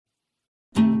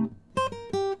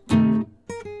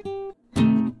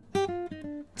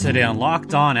Today on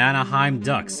Locked On Anaheim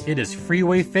Ducks, it is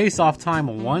freeway face-off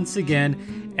time once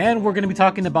again, and we're going to be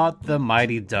talking about the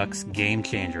Mighty Ducks Game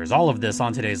Changers. All of this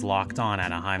on today's Locked On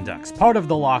Anaheim Ducks, part of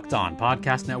the Locked On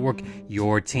Podcast Network,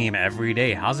 your team every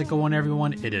day. How's it going,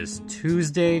 everyone? It is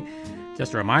Tuesday.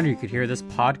 Just a reminder, you could hear this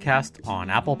podcast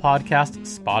on Apple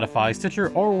Podcasts, Spotify,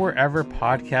 Stitcher, or wherever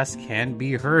podcasts can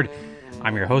be heard.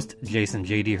 I'm your host, Jason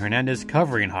J.D. Hernandez,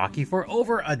 covering hockey for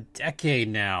over a decade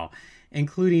now,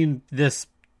 including this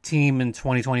team in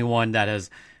 2021 that has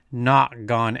not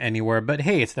gone anywhere. But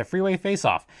hey, it's the freeway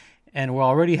face-off, and we're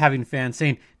already having fans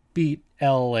saying, beat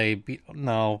LA,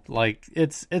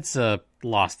 it's a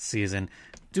lost season.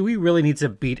 Do we really need to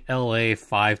beat LA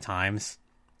 5 times?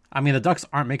 I mean, the Ducks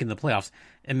aren't making the playoffs.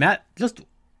 And Matt, just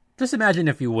imagine,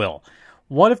 if you will,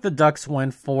 what if the Ducks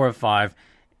win 4 of 5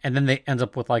 and then they end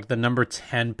up with like the number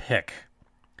 10 pick?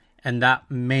 And that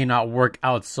may not work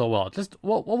out so well. Just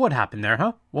what would happen there,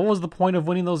 huh? What was the point of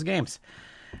winning those games?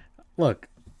 Look,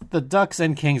 the Ducks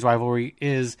and Kings rivalry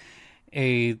is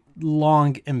a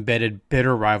long embedded,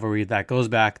 bitter rivalry that goes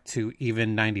back to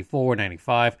even 94,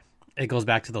 95. It goes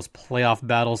back to those playoff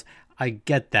battles. I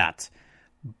get that.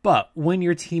 But when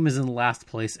your team is in last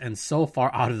place and so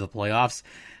far out of the playoffs,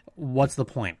 what's the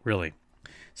point, really?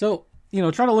 So,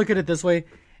 try to look at it this way.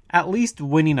 At least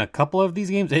winning a couple of these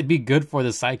games, it'd be good for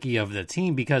the psyche of the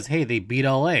team because, hey, they beat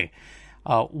LA.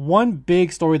 One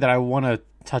big story that I want to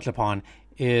touch upon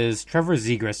is Trevor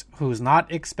Zegras, who's not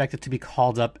expected to be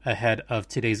called up ahead of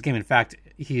today's game. In fact,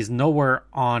 he's nowhere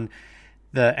on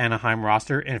the Anaheim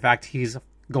roster. In fact, he's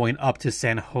going up to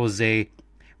San Jose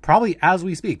probably as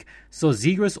we speak. So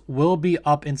Zegras will be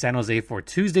up in San Jose for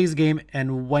Tuesday's game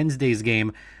and Wednesday's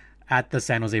game at the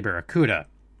San Jose Barracuda.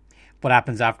 What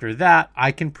happens after that,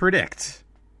 I can predict.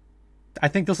 I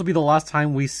think this will be the last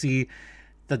time we see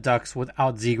the Ducks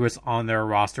without Zegras on their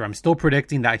roster. I'm still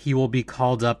predicting that he will be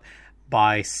called up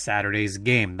by Saturday's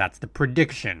game. That's the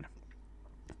prediction.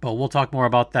 But we'll talk more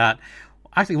about that.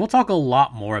 Actually, we'll talk a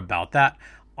lot more about that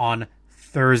on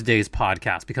Thursday's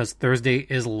podcast because Thursday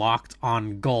is Locked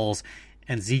On Gulls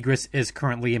and Zegras is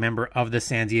currently a member of the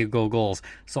San Diego Gulls.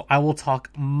 So I will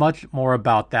talk much more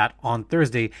about that on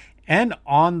Thursday. And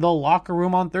on the locker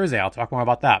room on Thursday, I'll talk more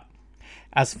about that.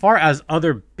 As far as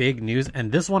other big news,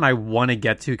 and this one I want to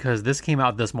get to because this came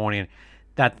out this morning,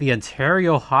 that the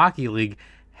Ontario Hockey League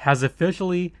has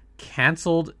officially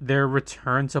canceled their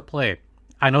return to play.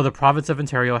 I know the province of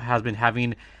Ontario has been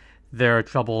having their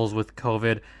troubles with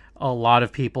COVID. A lot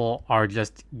of people are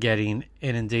just getting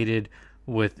inundated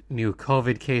with new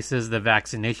COVID cases. The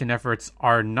vaccination efforts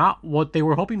are not what they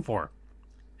were hoping for.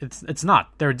 It's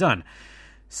not. They're done.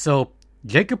 So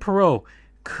Jacob Perreault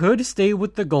could stay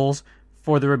with the Gulls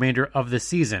for the remainder of the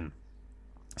season.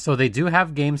 So they do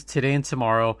have games today and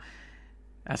tomorrow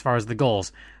as far as the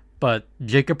Gulls. But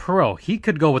Jacob Perreault, he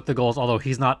could go with the Gulls, although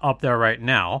he's not up there right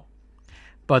now.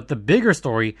 But the bigger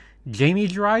story, Jamie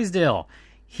Drysdale,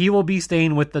 he will be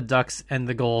staying with the Ducks and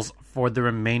the Gulls for the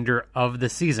remainder of the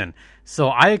season. So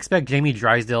I expect Jamie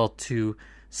Drysdale to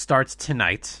start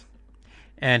tonight.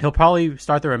 And he'll probably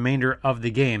start the remainder of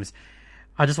the games.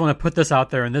 I just want to put this out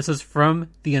there, and this is from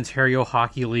the Ontario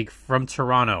Hockey League from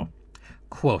Toronto.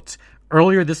 Quote,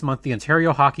 earlier this month, the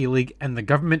Ontario Hockey League and the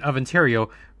Government of Ontario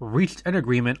reached an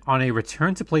agreement on a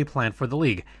return-to-play plan for the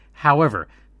league. However,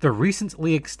 the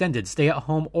recently extended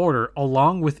stay-at-home order,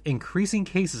 along with increasing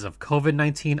cases of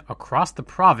COVID-19 across the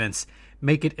province,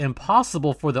 make it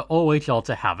impossible for the OHL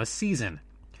to have a season.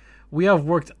 We have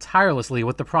worked tirelessly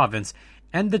with the province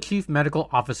and the Chief Medical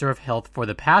Officer of Health for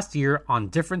the past year on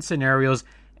different scenarios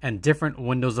and different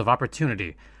windows of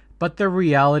opportunity. But the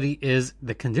reality is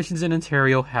the conditions in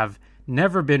Ontario have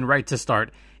never been right to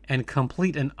start and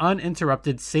complete an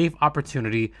uninterrupted, safe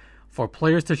opportunity for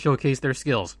players to showcase their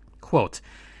skills. Quote,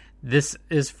 this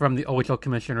is from the OHL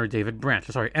Commissioner David Branch.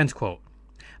 End quote.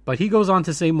 But he goes on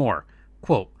to say more.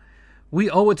 Quote, we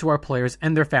owe it to our players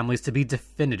and their families to be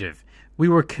definitive. We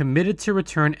were committed to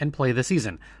return and play the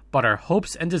season, but our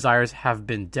hopes and desires have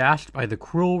been dashed by the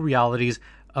cruel realities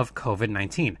of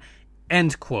COVID-19.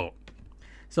 End quote.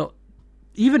 So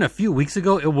even a few weeks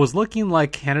ago, it was looking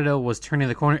like Canada was turning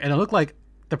the corner, and it looked like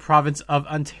the province of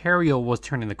Ontario was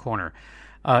turning the corner.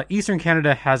 Eastern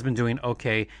Canada has been doing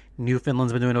okay.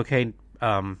 Newfoundland's been doing okay.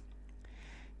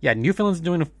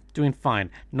 Newfoundland's doing fine.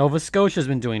 Nova Scotia's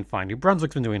been doing fine. New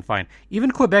Brunswick's been doing fine.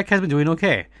 Even Quebec has been doing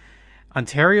okay.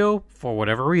 Ontario, for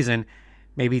whatever reason,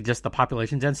 maybe just the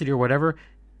population density or whatever,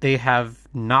 they have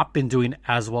not been doing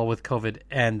as well with COVID.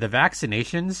 And the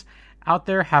vaccinations out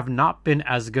there have not been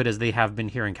as good as they have been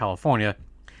here in California.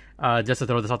 Just to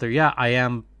throw this out there, yeah, I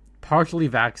am partially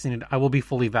vaccinated. I will be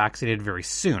fully vaccinated very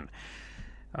soon.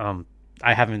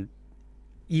 I haven't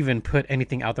even put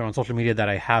anything out there on social media that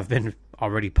I have been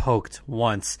already poked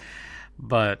once.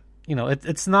 But,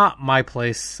 it's not my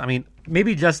place. I mean,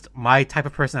 maybe just my type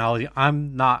of personality.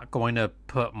 I'm not going to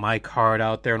put my card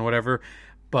out there and whatever.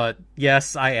 But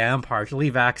yes, I am partially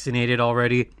vaccinated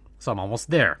already, so I'm almost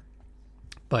there.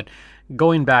 But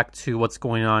going back to what's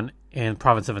going on in the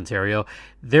province of Ontario,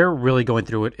 they're really going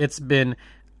through it. It's been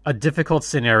a difficult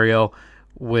scenario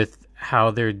with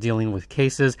how they're dealing with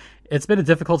cases. It's been a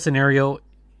difficult scenario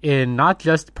in not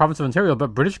just the province of Ontario,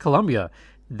 but British Columbia.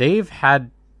 They've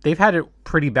had it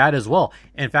pretty bad as well.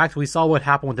 In fact, we saw what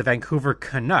happened with the Vancouver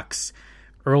Canucks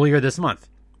earlier this month,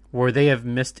 where they have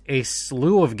missed a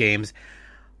slew of games.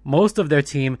 Most of their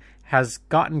team has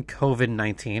gotten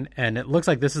COVID-19, and it looks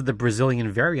like this is the Brazilian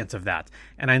variant of that.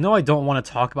 And I know I don't want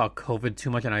to talk about COVID too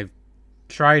much, and I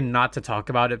try not to talk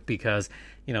about it because,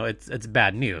 it's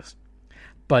bad news.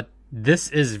 But this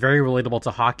is very relatable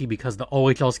to hockey because the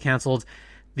OHL's canceled.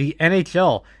 The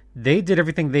NHL, they did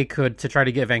everything they could to try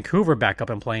to get Vancouver back up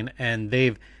and playing, and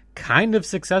they've kind of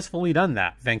successfully done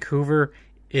that. Vancouver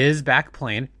is back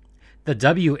playing. The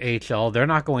WHL, they're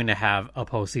not going to have a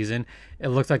postseason. It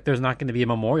looks like there's not going to be a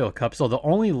Memorial Cup. So the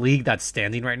only league that's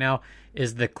standing right now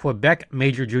is the Quebec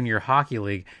Major Junior Hockey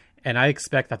League. And I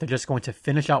expect that they're just going to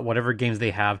finish out whatever games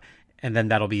they have, and then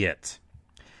that'll be it.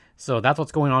 So that's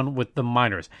what's going on with the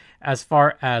minors. As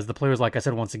far as the players, like I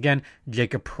said, once again,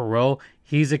 Jacob Perreault,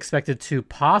 he's expected to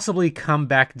possibly come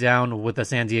back down with the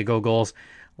San Diego Gulls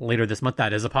later this month.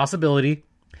 That is a possibility.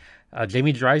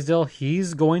 Jamie Drysdale,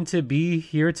 he's going to be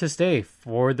here to stay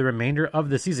for the remainder of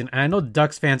the season. And I know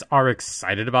Ducks fans are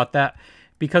excited about that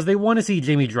because they want to see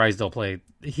Jamie Drysdale play.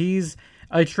 He's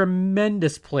a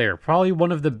tremendous player, probably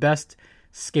one of the best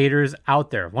skaters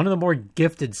out there, one of the more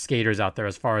gifted skaters out there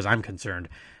as far as I'm concerned.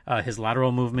 His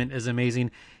lateral movement is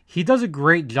amazing. He does a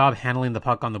great job handling the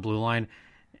puck on the blue line,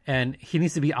 and he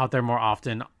needs to be out there more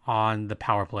often on the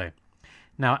power play.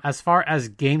 Now, as far as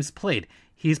games played,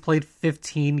 he's played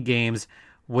 15 games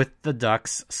with the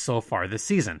Ducks so far this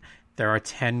season. There are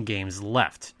 10 games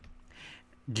left.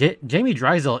 Jamie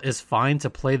Drysdale is fine to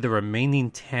play the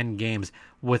remaining 10 games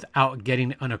without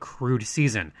getting an accrued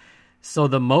season. So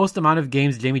the most amount of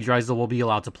games Jamie Drysdale will be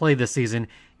allowed to play this season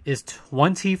is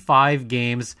 25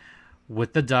 games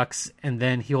with the Ducks, and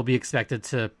then he'll be expected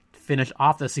to finish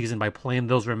off the season by playing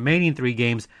those remaining 3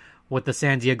 games with the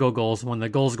San Diego Gulls when the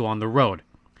Gulls go on the road.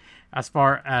 As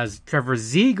far as Trevor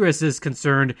Zegras is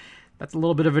concerned, that's a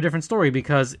little bit of a different story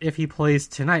because if he plays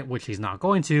tonight, which he's not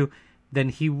going to, then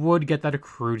he would get that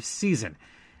accrued season.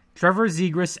 Trevor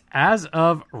Zegras, as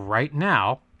of right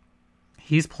now,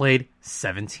 he's played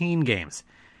 17 games.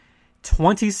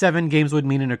 27 games would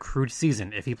mean an accrued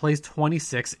season. If he plays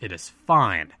 26, it is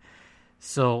fine.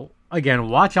 So, again,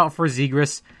 watch out for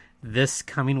Zegras this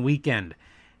coming weekend.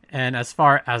 And as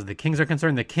far as the Kings are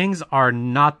concerned, the Kings are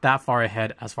not that far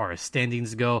ahead as far as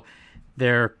standings go.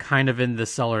 They're kind of in the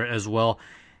cellar as well.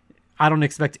 I don't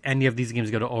expect any of these games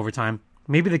to go to overtime.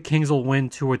 Maybe the Kings will win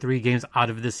 2 or 3 games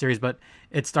out of this series, but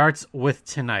it starts with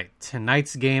tonight.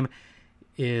 Tonight's game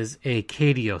is a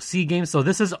KDOC game, so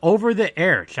this is over the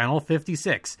air, Channel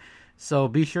 56. So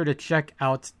be sure to check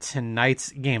out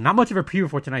tonight's game. Not much of a preview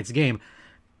for tonight's game,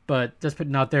 but just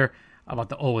putting out there about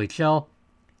the OHL.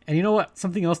 And you know what?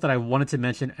 Something else that I wanted to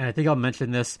mention, and I think I'll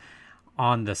mention this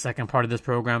on the second part of this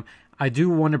program, I do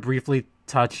want to briefly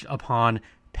touch upon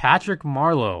Patrick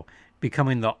Marleau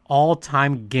becoming the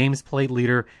all-time games played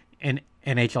leader in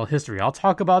NHL history. I'll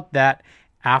talk about that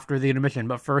after the intermission,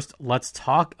 but first, let's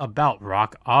talk about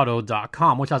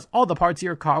RockAuto.com, which has all the parts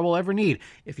your car will ever need.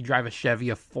 If you drive a Chevy,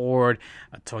 a Ford,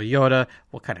 a Toyota,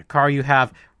 what kind of car you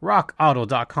have,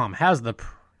 RockAuto.com has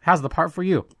the part for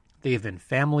you. They've been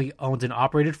family-owned and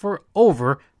operated for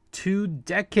over 2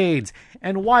 decades.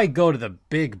 And why go to the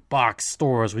big box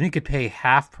stores when you could pay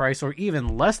half price or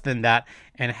even less than that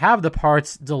and have the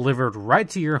parts delivered right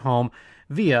to your home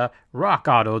via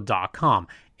RockAuto.com?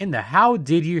 In the How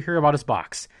Did You Hear About Us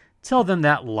box, tell them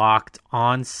that Locked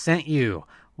On sent you.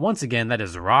 Once again, that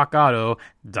is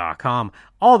RockAuto.com.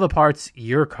 All the parts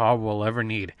your car will ever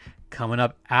need. Coming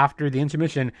up after the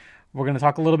intermission, we're going to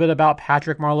talk a little bit about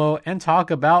Patrick Marleau and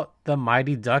talk about the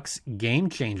Mighty Ducks Game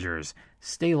Changers.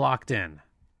 Stay locked in.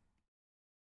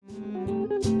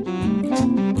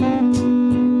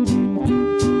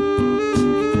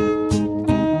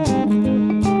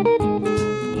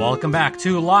 Welcome back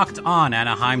to Locked On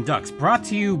Anaheim Ducks, brought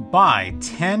to you by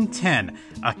 1010,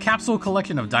 a capsule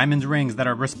collection of diamond rings that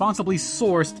are responsibly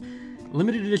sourced,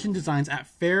 limited edition designs at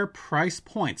fair price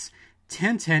points.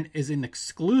 1010 is an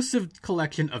exclusive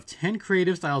collection of 10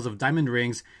 creative styles of diamond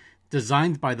rings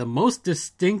designed by the most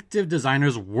distinctive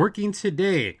designers working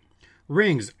today.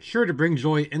 Rings sure to bring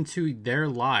joy into their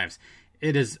lives.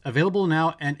 It is available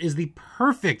now and is the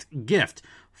perfect gift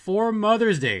for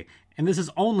Mother's Day. And this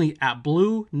is only at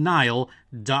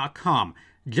BlueNile.com.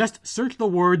 Just search the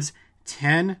words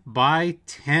 10 by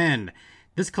 10.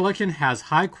 This collection has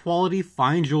high quality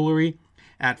fine jewelry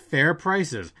at fair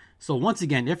prices. So once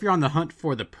again, if you're on the hunt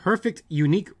for the perfect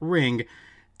unique ring,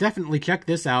 definitely check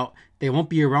this out. They won't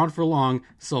be around for long,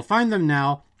 so find them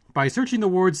now by searching the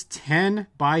words 10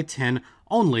 by 10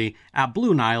 only at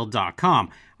BlueNile.com.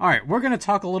 Alright, we're going to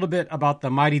talk a little bit about the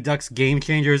Mighty Ducks Game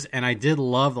Changers, and I did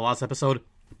love the last episode.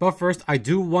 But first, I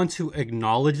do want to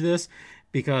acknowledge this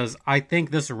because I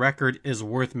think this record is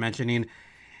worth mentioning.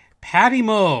 Patty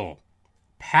Moe,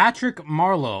 Patrick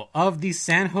Marleau of the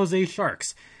San Jose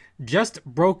Sharks, just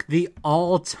broke the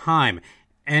all-time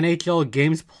NHL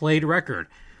games played record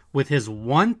with his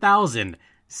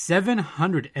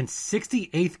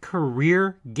 1,768th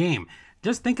career game.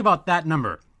 Just think about that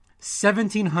number.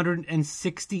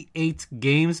 1,768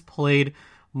 games played,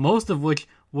 most of which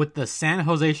with the San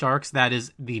Jose Sharks. That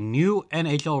is the new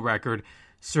NHL record,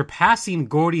 surpassing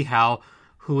Gordie Howe,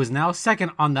 who is now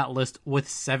second on that list with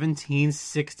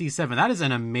 1,767. That is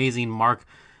an amazing mark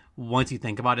once you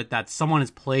think about it, that someone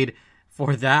has played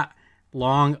for that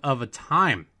long of a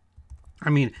time.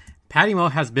 I mean, Patty Moe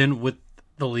has been with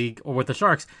the league, or with the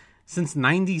Sharks, since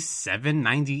 97,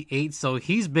 98, so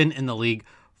he's been in the league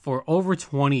for over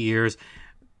 20 years.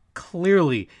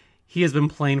 Clearly, he has been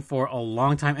playing for a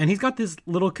long time, and he's got this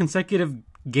little consecutive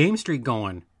game streak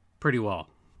going pretty well.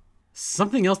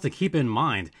 Something else to keep in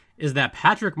mind is that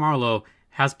Patrick Marleau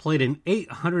has played in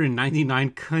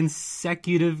 899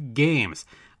 consecutive games,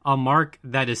 a mark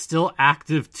that is still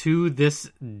active to this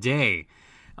day.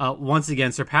 Once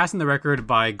again, surpassing the record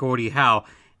by Gordie Howe.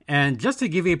 And just to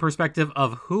give you a perspective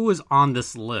of who is on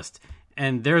this list,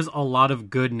 and there's a lot of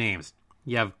good names.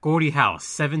 You have Gordie Howe,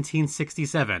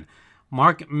 1767.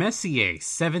 Mark Messier,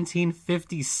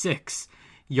 1756.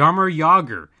 Jaromir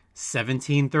Jagr,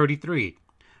 1733.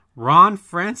 Ron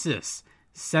Francis,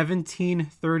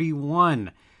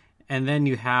 1731. And then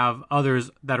you have others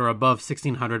that are above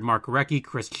 1600. Mark Recchi,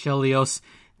 Chris Chelios,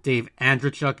 Dave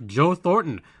Andreychuk, Joe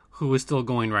Thornton, who is still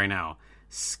going right now,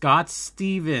 Scott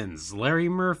Stevens, Larry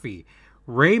Murphy,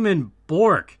 Raymond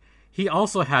Bourque. He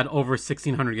also had over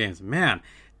 1,600 games. Man,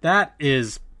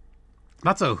 that's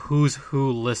a who's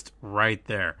who list right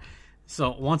there.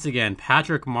 So once again,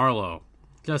 Patrick Marleau,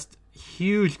 just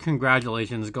huge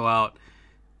congratulations go out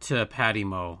to Patty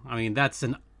Moe. I mean, that's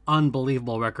an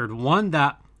unbelievable record. One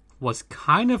that was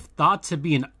kind of thought to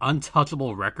be an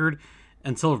untouchable record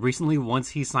until recently, once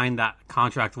he signed that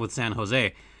contract with San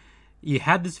Jose. You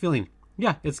had this feeling,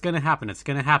 yeah, it's going to happen. It's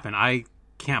going to happen. I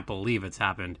can't believe it's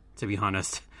happened, to be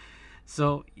honest.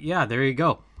 So, yeah, there you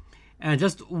go. And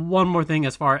just one more thing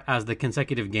as far as the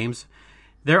consecutive games.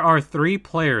 There are 3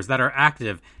 players that are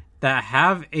active that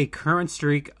have a current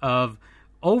streak of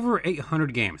over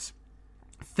 800 games.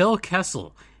 Phil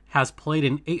Kessel has played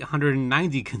in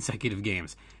 890 consecutive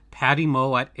games. Patty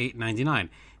Moe at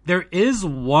 899. There is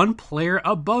one player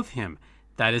above him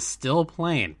that is still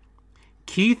playing.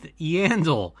 Keith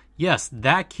Yandle. Yes,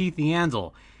 that Keith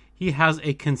Yandle. He has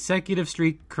a consecutive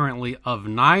streak currently of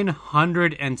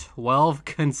 912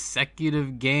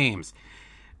 consecutive games.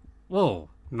 Whoa,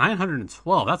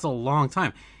 912. That's a long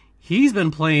time. He's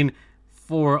been playing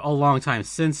for a long time,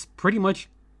 since pretty much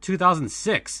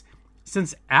 2006,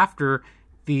 since after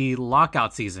the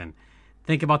lockout season.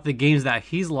 Think about the games that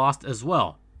he's lost as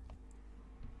well.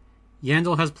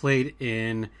 Yandle has played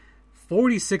in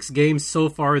 46 games so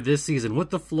far this season with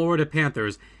the Florida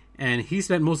Panthers, and he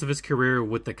spent most of his career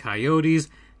with the Coyotes,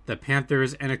 the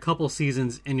Panthers, and a couple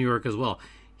seasons in New York as well.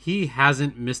 He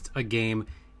hasn't missed a game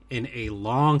in a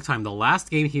long time. The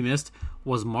last game he missed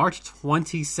was March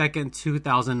 22nd,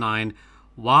 2009,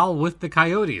 while with the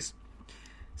Coyotes.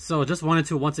 So just wanted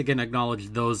to once again acknowledge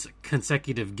those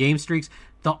consecutive game streaks.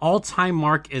 The all-time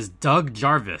mark is Doug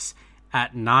Jarvis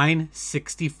at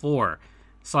 964.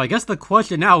 So I guess the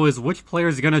question now is, which player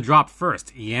is going to drop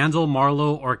first? Yandle,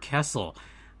 Marleau, or Kessel?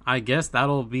 I guess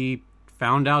that'll be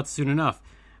found out soon enough.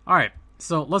 All right,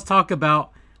 so let's talk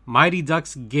about Mighty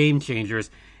Ducks Game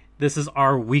Changers. This is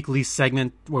our weekly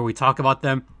segment where we talk about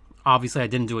them. Obviously, I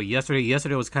didn't do it yesterday.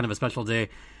 Yesterday was kind of a special day.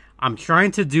 I'm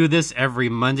trying to do this every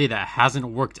Monday. That hasn't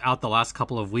worked out the last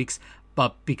couple of weeks.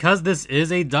 But because this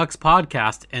is a Ducks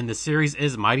podcast and the series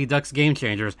is Mighty Ducks Game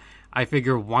Changers, I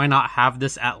figure why not have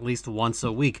this at least once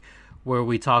a week where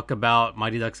we talk about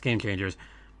Mighty Ducks Game Changers.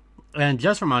 And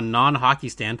just from a non-hockey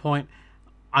standpoint,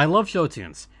 I love show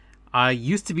tunes. I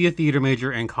used to be a theater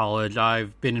major in college.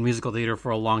 I've been in musical theater for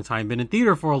a long time, been in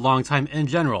theater for a long time in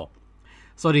general.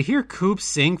 So to hear Coop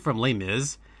sing from Les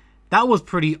Mis, that was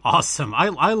pretty awesome. I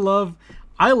love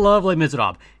Les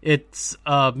Miserables. It's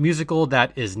a musical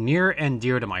that is near and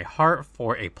dear to my heart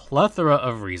for a plethora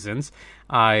of reasons.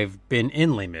 I've been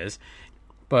in Les Mis,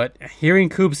 but hearing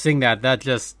Coop sing that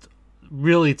just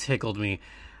really tickled me.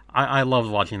 I loved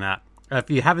watching that. If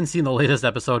you haven't seen the latest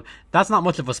episode, that's not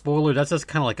much of a spoiler. That's just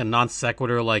kind of like a non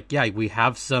sequitur. Like, yeah, we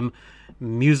have some a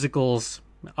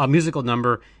musical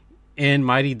number in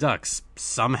Mighty Ducks.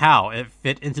 Somehow it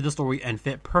fit into the story and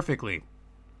fit perfectly.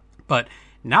 But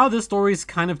now this story's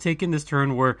kind of taken this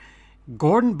turn where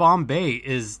Gordon Bombay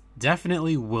is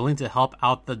definitely willing to help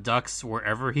out the Ducks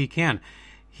wherever he can.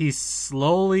 He's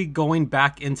slowly going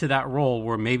back into that role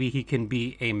where maybe he can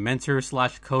be a mentor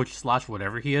 / coach /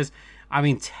 whatever he is. I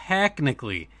mean,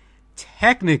 technically,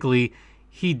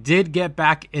 he did get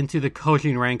back into the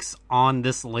coaching ranks on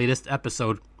this latest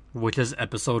episode, which is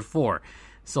episode 4.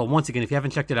 So once again, if you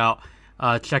haven't checked it out,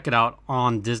 check it out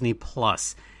on Disney+.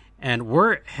 And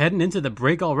we're heading into the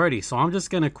break already, so I'm just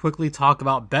going to quickly talk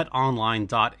about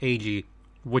betonline.ag,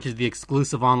 which is the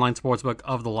exclusive online sportsbook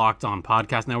of the Locked On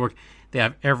Podcast Network. They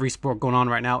have every sport going on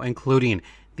right now, including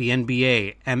the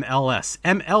NBA, MLS,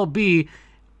 MLB,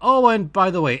 and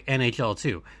by the way, NHL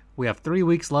too. We have 3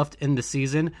 weeks left in the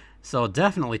season, so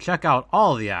definitely check out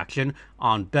all of the action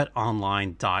on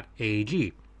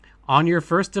betonline.ag. On your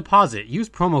first deposit, use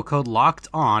promo code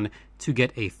LOCKEDON to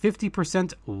get a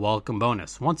 50% welcome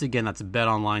bonus. Once again, that's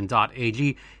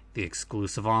betonline.ag, the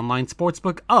exclusive online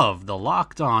sportsbook of the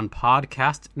Locked On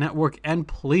Podcast Network. And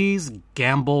please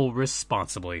gamble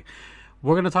responsibly.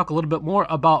 We're going to talk a little bit more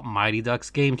about Mighty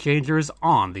Ducks Game Changers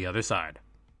on the other side.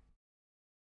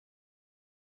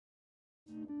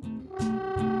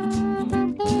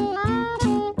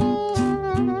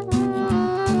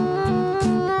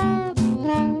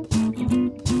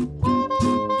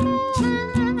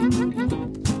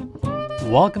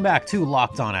 Welcome back to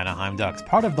Locked On Anaheim Ducks,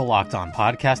 part of the Locked On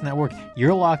Podcast Network.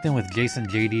 You're locked in with Jason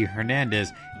J.D.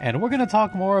 Hernandez, and we're going to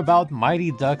talk more about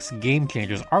Mighty Ducks Game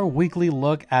Changers, our weekly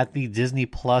look at the Disney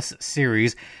Plus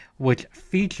series, which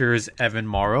features Evan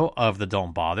Morrow of the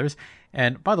Don't Bothers.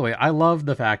 And by the way, I love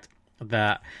the fact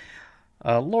that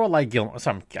Lorelai Gilmore,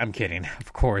 I'm kidding,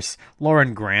 of course,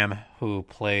 Lauren Graham, who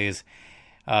plays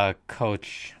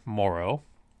Coach Morrow,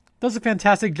 does a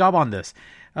fantastic job on this.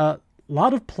 A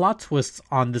lot of plot twists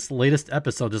on this latest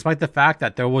episode, despite the fact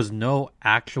that there was no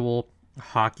actual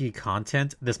hockey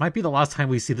content. This might be the last time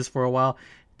we see this for a while.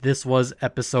 This was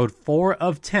episode 4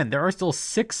 of 10. There are still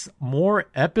 6 more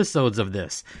episodes of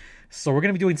this. So we're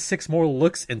going to be doing 6 more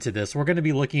looks into this. We're going to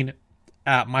be looking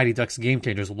at Mighty Ducks Game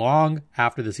Changers long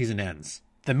after the season ends.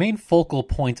 The main focal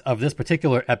point of this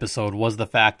particular episode was the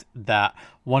fact that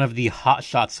one of the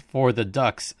hotshots for the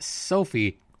Ducks,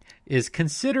 Sophie, is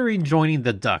considering joining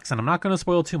the Ducks. And I'm not going to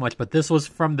spoil too much, but this was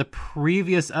from the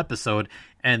previous episode,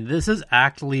 and this has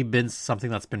actually been something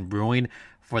that's been brewing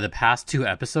for the past 2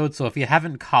 episodes. So if you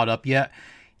haven't caught up yet,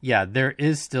 yeah, there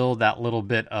is still that little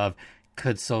bit of,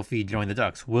 could Sophie join the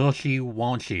Ducks? Will she,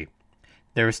 won't she?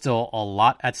 There's still a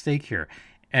lot at stake here.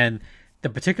 And the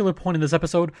particular point in this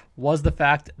episode was the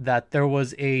fact that there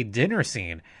was a dinner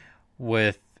scene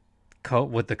with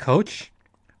the coach,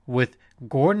 with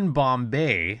Gordon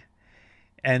Bombay,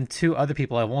 and 2 other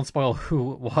people. I won't spoil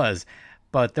who it was,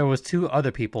 but there was 2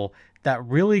 other people that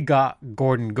really got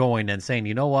Gordon going and saying,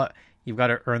 you know what, you've got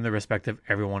to earn the respect of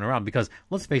everyone around. Because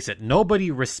let's face it, nobody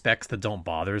respects the Don't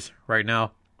Bothers right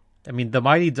now. I mean, the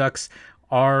Mighty Ducks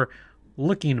are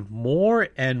looking more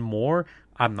and more.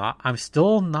 I'm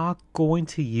still not going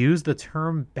to use the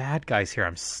term bad guys here.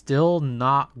 I'm still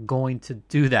not going to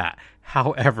do that.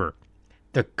 However,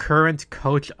 the current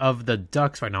coach of the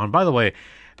Ducks right now, and by the way,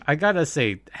 I gotta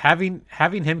say, having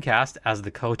him cast as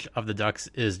the coach of the Ducks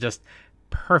is just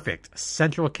perfect.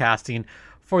 Central casting.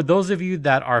 For those of you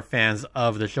that are fans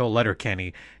of the show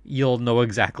Letterkenny, you'll know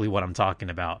exactly what I'm talking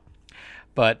about.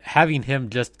 But having him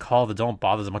just call the Don't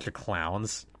Bothers a bunch of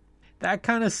clowns, that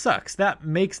kind of sucks. That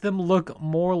makes them look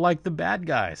more like the bad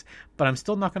guys. But I'm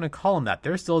still not going to call them that.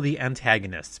 They're still the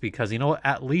antagonists because, you know,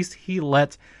 at least he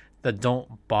let the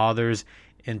Don't Bothers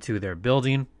into their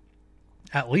building.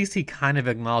 At least he kind of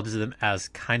acknowledges them as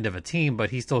kind of a team,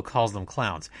 but he still calls them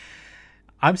clowns.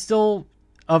 I'm still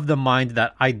of the mind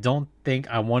that I don't think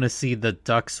I want to see the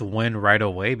Ducks win right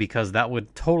away because that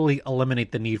would totally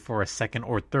eliminate the need for a 2nd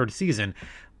or 3rd season.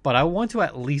 But I want to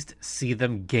at least see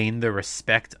them gain the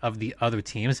respect of the other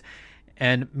teams.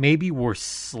 And maybe we're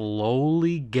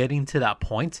slowly getting to that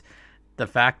point. The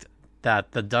fact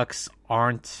that the Ducks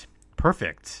aren't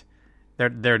perfect.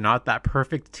 They're not that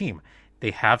perfect team.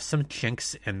 They have some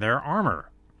chinks in their armor.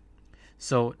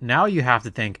 So now you have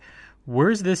to think,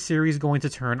 where's this series going to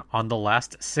turn on the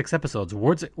last 6 episodes?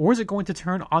 Or is it going to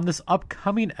turn on this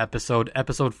upcoming episode,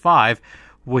 episode 5,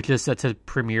 which is set to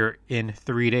premiere in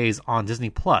 3 days on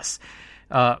Disney+.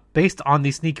 Based on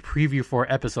the sneak preview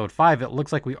for episode 5, it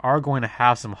looks like we are going to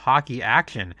have some hockey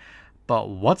action. But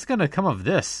what's going to come of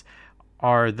this?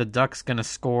 Are the Ducks going to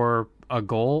score a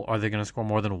goal? Are they going to score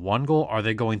more than one goal? Are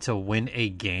they going to win a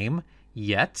game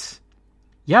yet?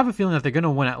 You have a feeling that they're going to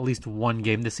win at least one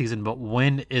game this season, but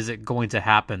when is it going to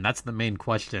happen? That's the main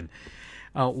question.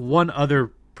 One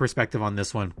other perspective on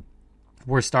this one.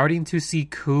 We're starting to see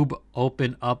Koob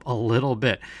open up a little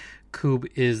bit. Koob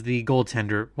is the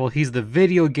goaltender. Well, he's the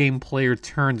video game player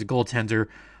turned goaltender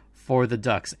for the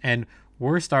Ducks. And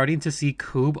we're starting to see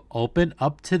Koob open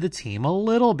up to the team a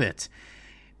little bit.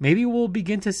 Maybe we'll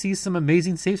begin to see some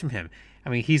amazing saves from him.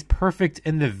 I mean, he's perfect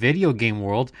in the video game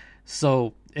world,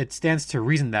 so it stands to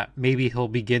reason that maybe he'll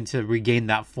begin to regain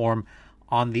that form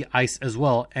on the ice as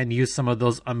well and use some of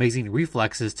those amazing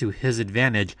reflexes to his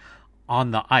advantage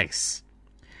on the ice.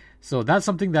 So that's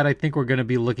something that I think we're going to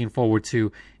be looking forward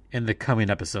to in the coming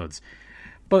episodes.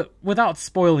 But without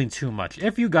spoiling too much,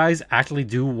 if you guys actually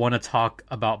do want to talk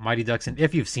about Mighty Ducks, and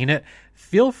if you've seen it,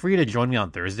 feel free to join me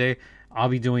on Thursday. I'll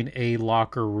be doing a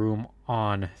locker room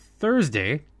on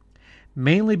Thursday,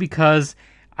 mainly because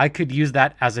I could use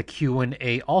that as a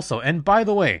Q&A also. And by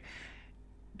the way,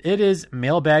 it is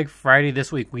Mailbag Friday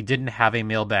this week. We didn't have a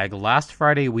mailbag last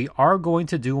Friday. We are going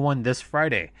to do one this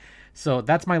Friday. So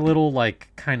that's my little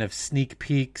kind of sneak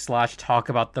peek / talk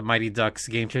about the Mighty Ducks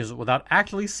Game Changers without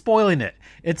actually spoiling it.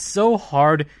 It's so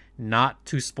hard not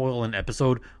to spoil an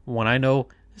episode when I know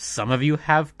some of you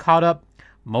have caught up,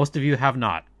 most of you have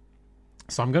not.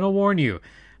 So I'm going to warn you,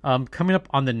 coming up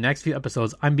on the next few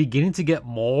episodes, I'm beginning to get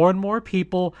more and more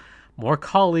people, more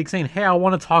colleagues saying, hey, I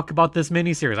want to talk about this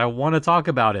miniseries. I want to talk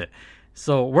about it.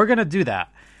 So we're going to do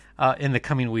that in the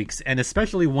coming weeks, and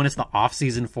especially when it's the off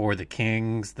season for the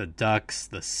Kings, the Ducks,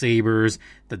 the Sabres,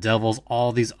 the Devils,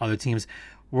 all these other teams.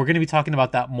 We're going to be talking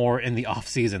about that more in the off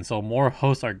season, so more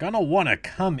hosts are going to want to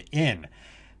come in.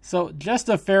 So just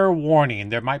a fair warning,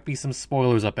 there might be some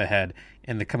spoilers up ahead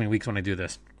in the coming weeks when I do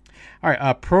this. All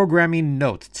right, programming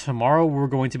note. Tomorrow we're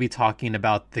going to be talking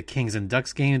about the Kings and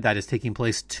Ducks game that is taking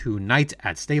place tonight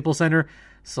at Staples Center,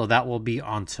 so that will be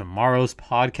on tomorrow's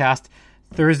podcast.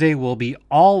 Thursday will be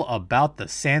all about the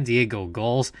San Diego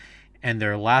Gulls and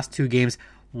their last 2 games.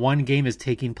 One game is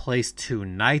taking place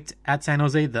tonight at San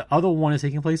Jose. The other one is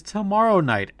taking place tomorrow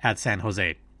night at San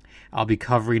Jose. I'll be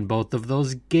covering both of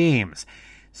those games.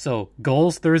 So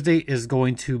Gulls Thursday is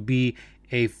going to be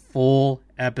a full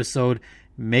episode.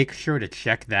 Make sure to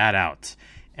check that out.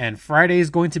 And Friday is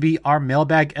going to be our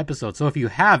mailbag episode. So if you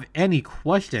have any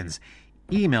questions,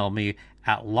 email me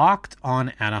at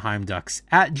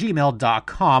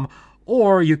lockedonanaheimducks@gmail.com,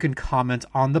 or you can comment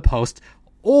on the post,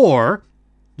 or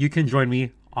you can join me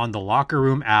on the Locker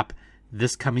Room app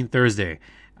this coming Thursday.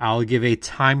 I'll give a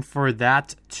time for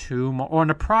that or an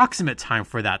approximate time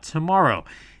for that tomorrow.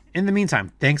 In the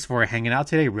meantime, thanks for hanging out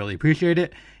today. Really appreciate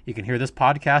it. You can hear this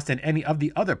podcast and any of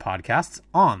the other podcasts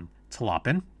on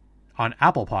Tlopin, on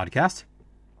Apple Podcasts,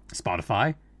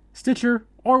 Spotify, Stitcher,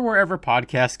 or wherever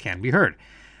podcasts can be heard.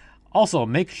 Also,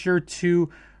 make sure to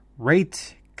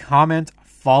rate, comment,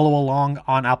 follow along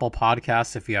on Apple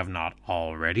Podcasts if you have not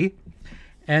already.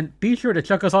 And be sure to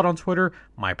check us out on Twitter.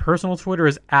 My personal Twitter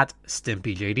is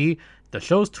 @StimpyJD. The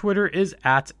show's Twitter is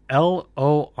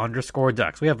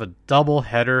 @LO_Ducks. We have a double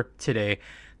header today.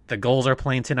 The Gulls are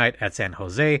playing tonight at San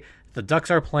Jose. The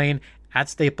Ducks are playing at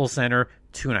Staples Center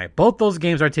tonight. Both those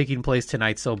games are taking place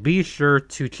tonight, so be sure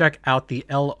to check out the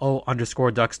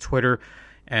LO_Ducks Twitter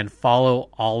and follow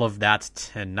all of that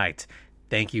tonight.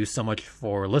 Thank you so much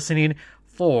for listening.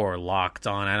 For Locked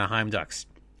On Anaheim Ducks,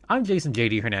 I'm Jason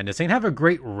J.D. Hernandez saying have a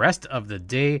great rest of the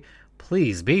day.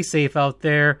 Please be safe out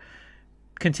there.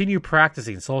 Continue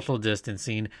practicing social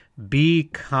distancing. Be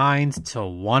kind to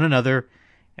one another.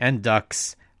 And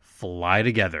Ducks, fly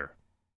together.